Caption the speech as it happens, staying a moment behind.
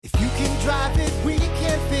drive it, we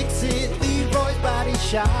can fix it. Leroy's Body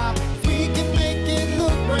Shop. We can make it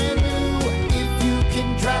look brand new. If you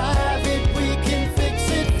can drive it, we can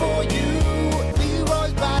fix it for you.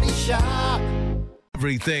 Leroy's Body Shop.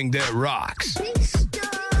 Everything that rocks.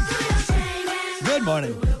 Good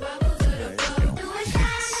morning.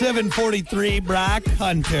 7:43, Brock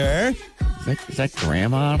Hunter. Is that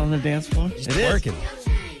grandma out on the dance floor? She's twerking.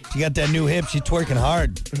 She got that new hip. She's twerking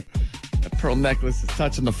hard. That pearl necklace is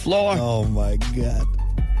touching the floor. Oh, my God.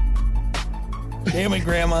 Damn it,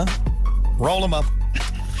 Grandma. Roll them up.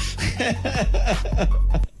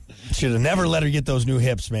 Should have never let her get those new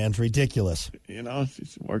hips, man. It's ridiculous. You know,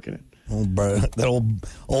 she's working it. Old bird, that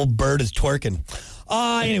old bird is twerking.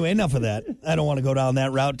 Anyway, enough of that. I don't want to go down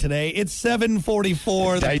that route today. It's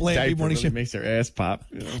 7:44. The Plan B Morning really Show makes her ass pop.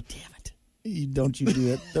 You know? God damn it. Don't you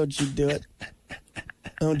do it. Don't you do it.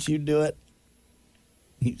 Don't you do it.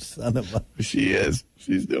 You son of a... She is.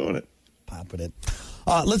 She's doing it. Popping it.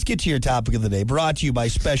 Let's get to your topic of the day. Brought to you by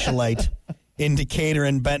Specialite in Decatur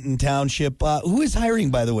and Benton Township. Who is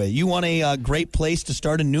hiring, by the way? You want a great place to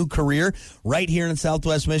start a new career right here in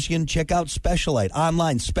Southwest Michigan? Check out Specialite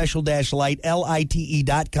online,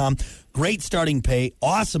 special-lite.com. Great starting pay,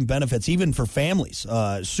 awesome benefits, even for families.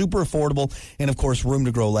 Super affordable, and, of course, room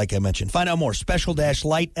to grow, like I mentioned. Find out more,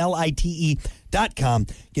 special-lite.com.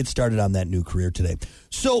 Get started on that new career today.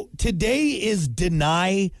 So today is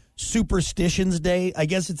Deny Superstitions Day. I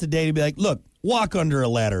guess it's a day to be like, look, walk under a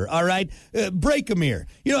ladder, all right? Break a mirror.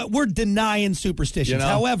 You know, we're denying superstitions. You know?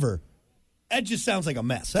 However, that just sounds like a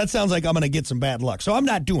mess. That sounds like I'm going to get some bad luck. So I'm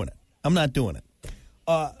not doing it.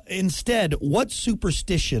 Instead, what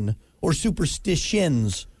superstition or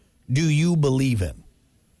superstitions do you believe in?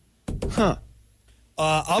 Huh.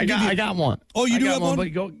 I got one. Oh, you do have one?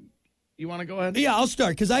 But you want to go ahead? Yeah, I'll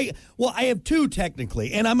start because I have two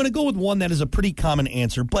technically, and I'm going to go with one that is a pretty common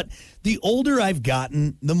answer. But the older I've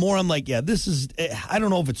gotten, the more I'm like, yeah, this is, I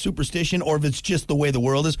don't know if it's superstition or if it's just the way the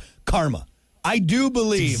world is, karma. I do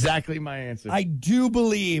believe. That's exactly my answer. I do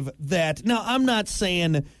believe that. Now, I'm not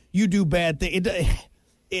saying you do bad things.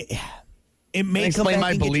 It may explain come back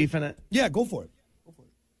my and belief in it. Yeah, go for it.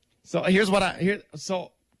 So here's what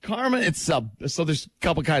so karma itself. So there's a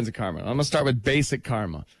couple kinds of karma. I'm gonna start with basic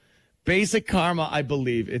karma. Basic karma, I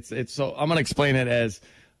believe it's so I'm gonna explain it as,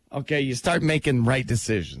 okay, you start making right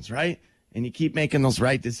decisions, right? And you keep making those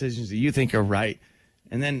right decisions that you think are right.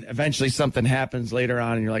 And then eventually something happens later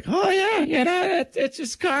on and you're like, oh yeah, it's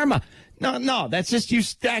just karma. No, that's just you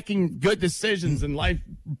stacking good decisions and life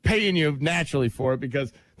paying you naturally for it,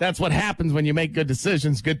 because that's what happens when you make good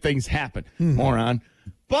decisions. Good things happen, moron.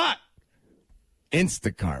 But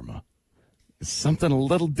instant karma is something a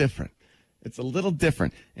little different. It's a little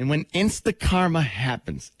different. And when instant karma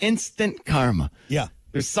happens, instant karma. Yeah.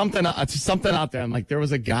 There's something out there. I'm like, there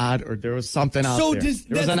was a God or there was something out there.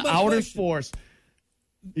 There was an outer force.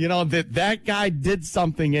 You know, that guy did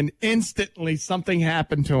something and instantly something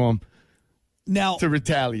happened to him. Now, to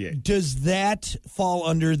retaliate. Does that fall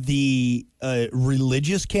under the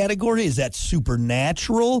religious category? Is that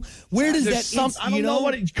supernatural? Where does that? I don't know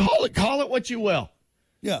what it, call it. Call it what you will.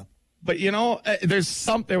 Yeah, but you know, there was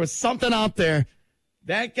something out there.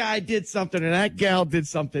 That guy did something, and that gal did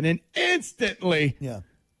something, and instantly,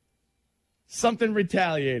 something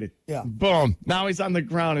retaliated. Yeah, boom. Now he's on the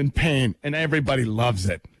ground in pain, and everybody loves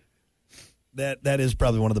it. That is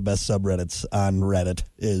probably one of the best subreddits on Reddit,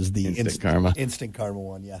 is the instant karma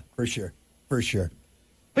one. Yeah, for sure.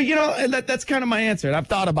 But you know, that's kind of my answer. And I've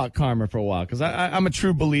thought about karma for a while because I'm a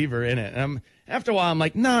true believer in it. And after a while, I'm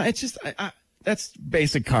like, no, it's just that's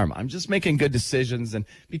basic karma. I'm just making good decisions, and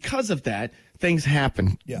because of that, things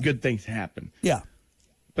happen. Yeah. Good things happen. Yeah.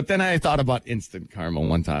 But then I thought about instant karma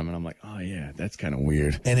one time, and I'm like, oh yeah, that's kind of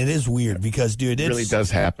weird. And it is weird because, dude, it really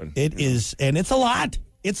does happen. It is, and it's a lot.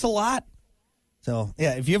 It's a lot. So,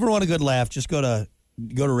 yeah, if you ever want a good laugh, just go to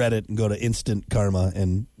Reddit and go to Instant Karma,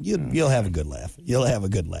 and you'll have a good laugh. You'll have a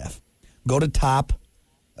good laugh. Go to top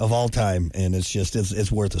of all time, and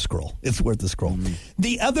it's worth a scroll. It's worth a scroll. Mm-hmm.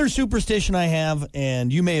 The other superstition I have,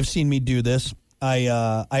 and you may have seen me do this,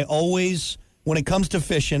 I always, when it comes to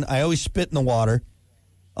fishing, I always spit in the water.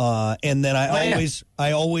 And then I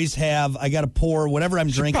got to pour whatever I'm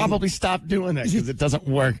drinking. Probably stop doing that because it doesn't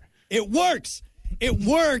work. It works. It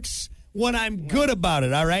works when I'm good about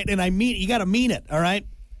it, all right? And you got to mean it, all right?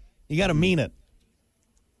 You got to mean it.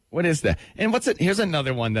 What is that? And what's it? Here's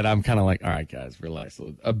another one that I'm kind of like, all right, guys, relax.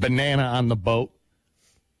 A banana on the boat.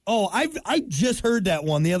 Oh, I just heard that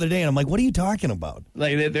one the other day, and I'm like, what are you talking about?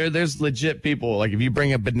 Like, there's legit people. Like, if you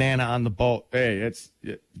bring a banana on the boat, hey,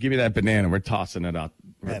 give me that banana. We're tossing it out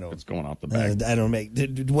I don't. What's going off the back? I don't make.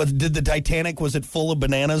 Did the Titanic? Was it full of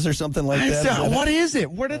bananas or something like that? What is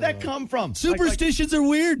it? Where did that come from? Superstitions are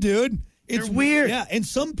weird, dude. It's They're weird. Yeah, and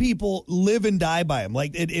some people live and die by them.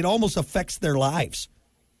 Like it almost affects their lives.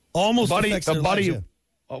 Almost affects their lives. Yeah.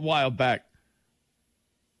 A while back,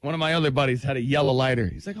 one of my other buddies had a yellow lighter.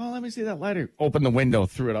 He's like, "Oh, let me see that lighter." Opened the window,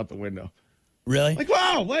 threw it out the window. Really? Like,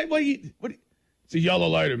 wow, what? It's a yellow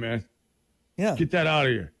lighter, man. Yeah. Get that out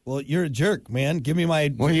of here. Well, you're a jerk, man. Give me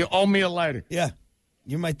my. Well, you owe me a lighter. Yeah.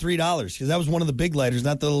 Give me my $3 because that was one of the big lighters,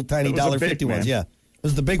 not the little tiny $1.50 ones. Yeah. It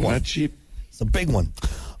was the big one. Not cheap. It's a big one.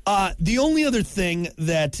 The only other thing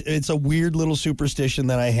that it's a weird little superstition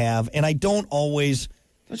that I have, and I don't always.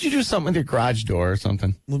 Don't you do something with your garage door or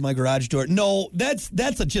something? With my garage door? No, that's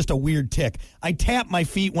just a weird tick. I tap my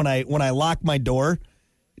feet when I lock my door,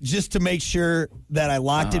 just to make sure that I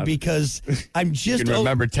locked it because I'm just. You can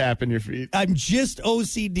remember tapping your feet. I'm just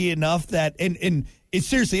OCD enough that and it's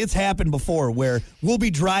seriously, it's happened before where we'll be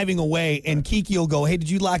driving away and Kiki will go, "Hey, did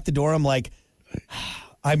you lock the door?" I'm like,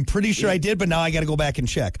 I'm pretty sure I did, but now I got to go back and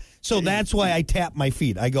check. So that's why I tap my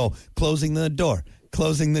feet. I go, closing the door.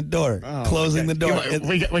 Closing the door. Closing the door.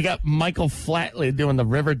 We got Michael Flatley doing the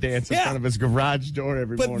river dance in front of his garage door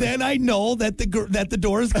every morning. But then I know that the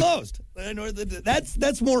door is closed. I know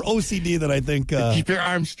that's more OCD than I think. Keep your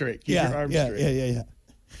arms straight. Keep your arms straight. Yeah.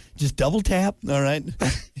 Just double tap. All right.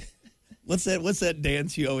 What's that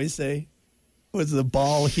dance you always say? What's the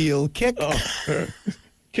ball heel kick?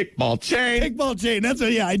 Kickball chain. Kickball chain. That's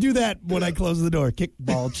what. Yeah, I do that when I close the door.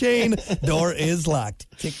 Kickball chain. Door is locked.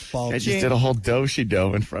 Kickball chain. I just did a whole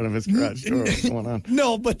do-si-do in front of his garage door. What's going on?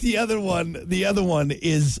 No, but the other one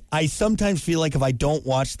is I sometimes feel like if I don't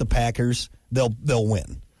watch the Packers, they'll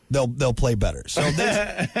win. They'll play better. So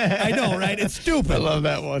that's, I know, right? It's stupid. I love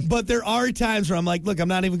that one. But there are times where I'm like, look, I'm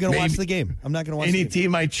not even going to watch the game. I'm not going to watch any the game.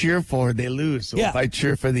 team I cheer for, they lose. So if I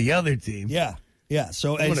cheer for the other team, yeah.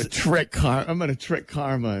 So I'm going to trick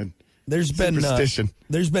karma. And there's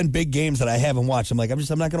been big games that I haven't watched. I'm like, I'm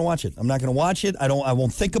not going to watch it. I'm not going to watch it. I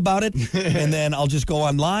won't think about it. And then I'll just go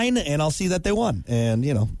online and I'll see that they won. And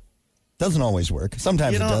doesn't always work.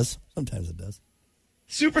 Sometimes it does. Sometimes it does.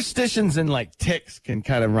 Superstitions and like ticks can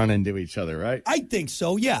kind of run into each other, right? I think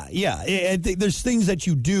so. Yeah. I think there's things that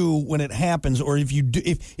you do when it happens, or if you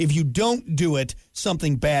don't do it,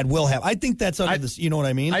 something bad will happen. I think that's under this. You know what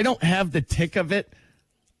I mean? I don't have the tick of it,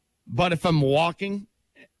 but if I'm walking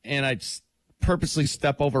and I purposely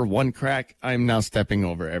step over one crack, I'm now stepping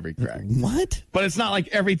over every crack. What? But it's not like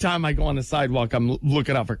every time I go on the sidewalk, I'm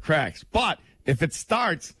looking out for cracks. But if it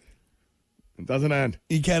starts, it doesn't end.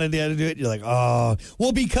 You kind of had to do it. You're like, oh.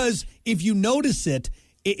 Well, because if you notice it,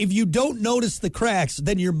 if you don't notice the cracks,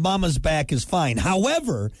 then your mama's back is fine.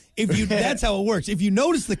 However, that's how it works. If you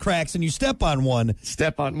notice the cracks and you step on one.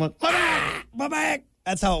 My back.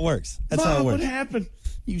 That's how it works. That's how it works. What happened?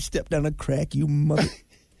 You stepped on a crack, you mother.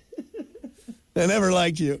 I never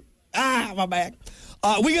liked you. My back.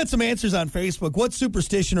 We got some answers on Facebook. What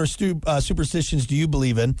superstition or superstitions do you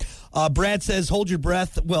believe in? Brad says, hold your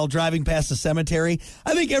breath while driving past a cemetery.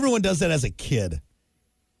 I think everyone does that as a kid.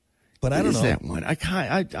 But I don't know. That one?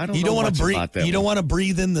 I don't. You don't want to breathe. You don't want to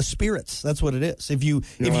breathe in the spirits. That's what it is. If you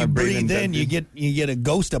breathe in, you get a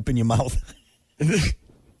ghost up in your mouth.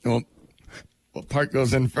 Well, what part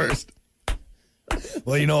goes in first?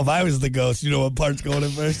 Well, if I was the ghost, what part's going in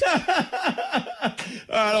first?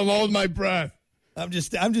 I don't hold my breath. I'm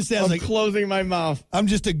just closing my mouth. I'm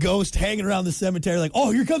just a ghost hanging around the cemetery like,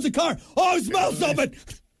 oh, here comes a car. Oh, I smell something.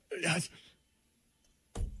 Yes.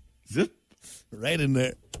 Zip. Right in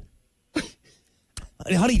there.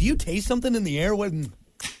 Honey, do you taste something in the air? I don't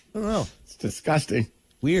know. It's disgusting.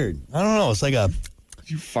 Weird. I don't know. It's like Did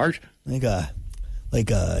you fart? Like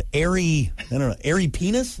a airy, airy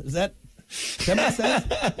penis? Is that makes sense?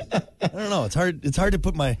 I don't know. It's hard to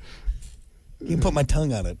put my... You can put my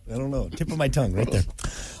tongue on it. I don't know. Tip of my tongue right there.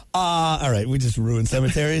 All right. We just ruined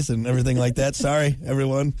cemeteries and everything like that. Sorry,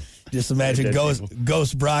 everyone. Just imagine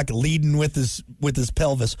Ghost Brock leading with his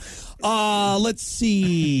pelvis. Let's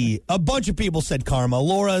see. A bunch of people said karma.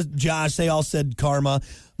 Laura, Josh, they all said karma.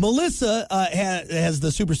 Melissa has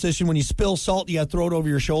the superstition when you spill salt, you got to throw it over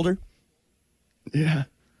your shoulder. Yeah.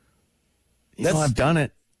 I've done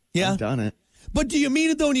it. Yeah. I've done it. But do you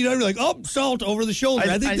mean it though? And you're like, oh, salt over the shoulder.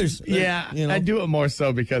 I think there's. I do it more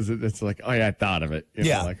so because it's like, oh yeah, I thought of it.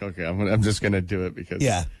 Like, okay, I'm just gonna do it because.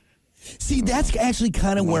 Yeah. See, that's actually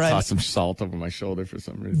kind of where I toss some salt over my shoulder for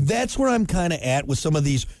some reason. That's where I'm kind of at with some of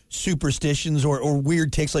these superstitions or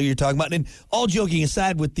weird ticks like you're talking about. And all joking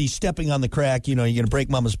aside, with the stepping on the crack, you're going to break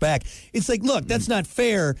mama's back. It's like, look, that's not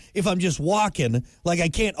fair if I'm just walking. Like, I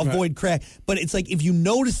can't avoid crack. But it's like, if you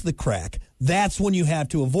notice the crack, that's when you have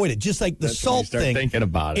to avoid it. Just like the That's when you salt start thing. thinking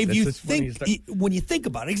about it. If That's you just when you think, when you think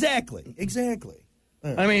about it, exactly.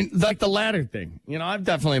 I mean, like the ladder thing. You know, I've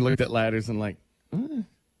definitely looked at ladders and like, I'm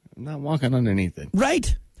not walking underneath it.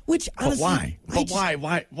 Right? Which honestly, But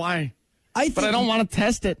why? Why? I think, But I don't want to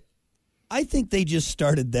test it. I think they just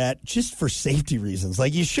started that just for safety reasons.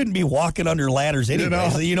 Like you shouldn't be walking under ladders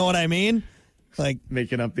anyway. You know what I mean? Like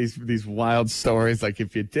Making up these wild stories. Like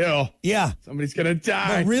if you do, yeah. somebody's gonna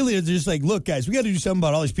die. But really, it's just like, look, guys, we got to do something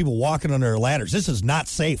about all these people walking under ladders. This is not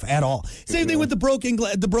safe at all. Same thing with the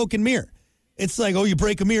broken mirror. It's like, oh, you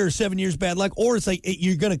break a mirror, 7 years bad luck, or it's like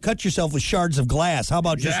you're going to cut yourself with shards of glass. How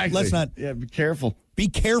about just let's not? Yeah, be careful. Be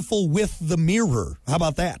careful with the mirror. How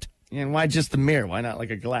about that? And why just the mirror? Why not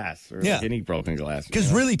like a glass or like any broken glass?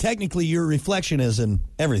 Because really, technically, your reflection is in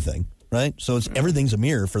everything, right? So it's everything's a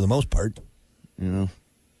mirror for the most part. You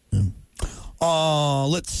know.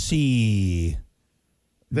 Let's see.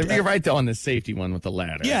 You're right though on the safety one with the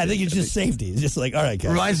ladder. Yeah, I think it's just safety. It's just like, all right,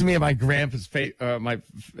 guys. Reminds me of my grandpa's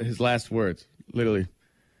his last words. Literally,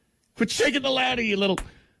 quit shaking the ladder, you little.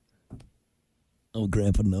 Oh,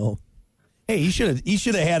 Grandpa, no. Hey, he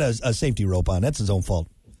should have had a safety rope on. That's his own fault.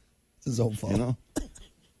 It's his own fault. You know.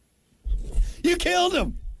 You killed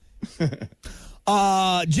him.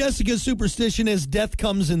 Jessica's superstition is death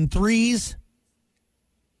comes in threes.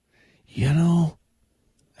 You know,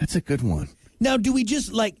 that's a good one. Now, do we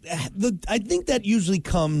just like I think that usually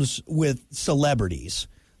comes with celebrities.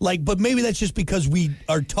 Like, but maybe that's just because we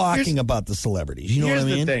are talking about the celebrities. You know what I mean?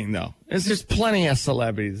 Here's the thing, though. There's plenty of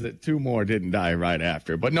celebrities that 2 more didn't die right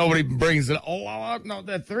after, but nobody brings it. Oh, no,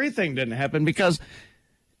 that 3 thing didn't happen because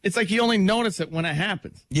it's like you only notice it when it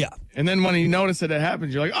happens. Yeah. And then when you notice it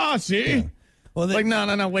happens, you're like, oh, see? Yeah. Well, like,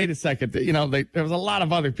 no, wait a second. You know, there was a lot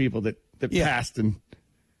of other people that passed and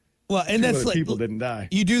well, and that's like people didn't die.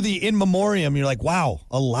 You do the in memoriam, you're like, wow,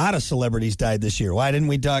 a lot of celebrities died this year. Why didn't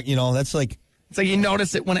we talk? You know, that's like. It's like you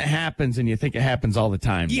notice it when it happens and you think it happens all the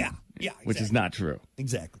time. Yeah, exactly. Which is not true.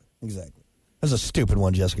 Exactly. That's a stupid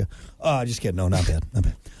one, Jessica. Just kidding. No, not bad.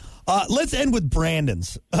 Let's end with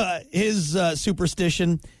Brandon's. His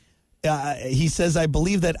superstition, he says, I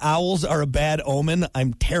believe that owls are a bad omen.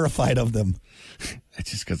 I'm terrified of them.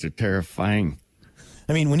 That's just because they're terrifying.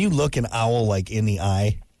 I mean, when you look an owl like in the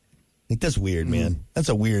eye, like that's weird, man. That's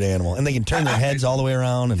a weird animal. And they can turn their heads all the way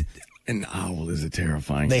around and an owl is a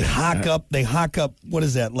terrifying thing. They hawk up what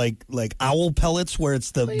is that? Like owl pellets where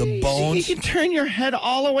it's the bones. You can turn your head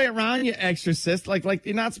all the way around, you exorcist. Like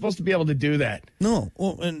you're not supposed to be able to do that. No.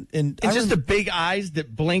 Well, and it's just the big eyes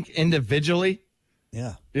that blink individually.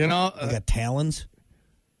 Yeah. You know? They got talons.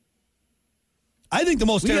 I think the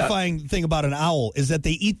most terrifying thing about an owl is that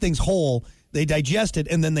they eat things whole, they digest it,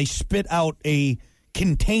 and then they spit out a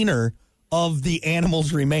container of the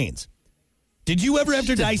animal's remains. Did you ever have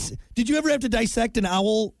to dissect an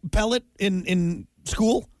owl pellet in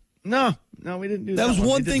school? No, we didn't do that. That was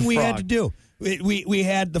one thing we had to do. We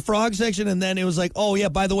had the frog section, and then it was like, oh yeah,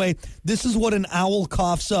 by the way, this is what an owl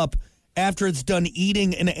coughs up after it's done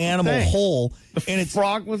eating an animal whole. And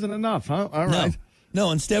frog wasn't enough, huh? All right.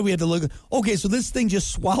 No, instead we had to look. Okay, so this thing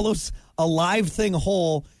just swallows a live thing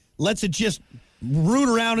whole, lets it just root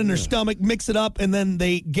around in their stomach, mix it up, and then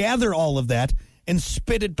they gather all of that and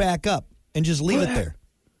spit it back up and just leave it there.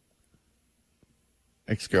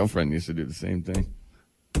 Ex-girlfriend used to do the same thing.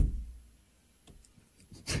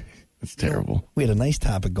 It's terrible. We had a nice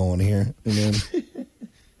topic going here, and then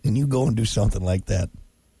and you go and do something like that.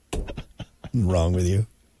 What's wrong with you?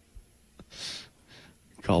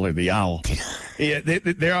 Call her the owl. Yeah,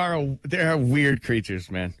 there are weird creatures,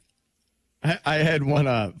 man. I had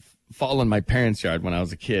one fall in my parents' yard when I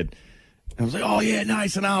was a kid. I was like, oh yeah,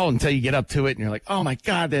 nice, an owl, until you get up to it and you're like, oh my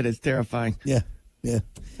God, that is terrifying. Yeah.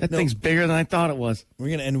 That thing's bigger than I thought it was. We're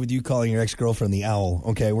gonna end with you calling your ex-girlfriend the owl.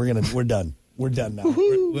 Okay, we're done. We're done now.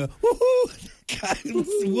 Woohoo! God,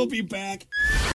 we'll be back.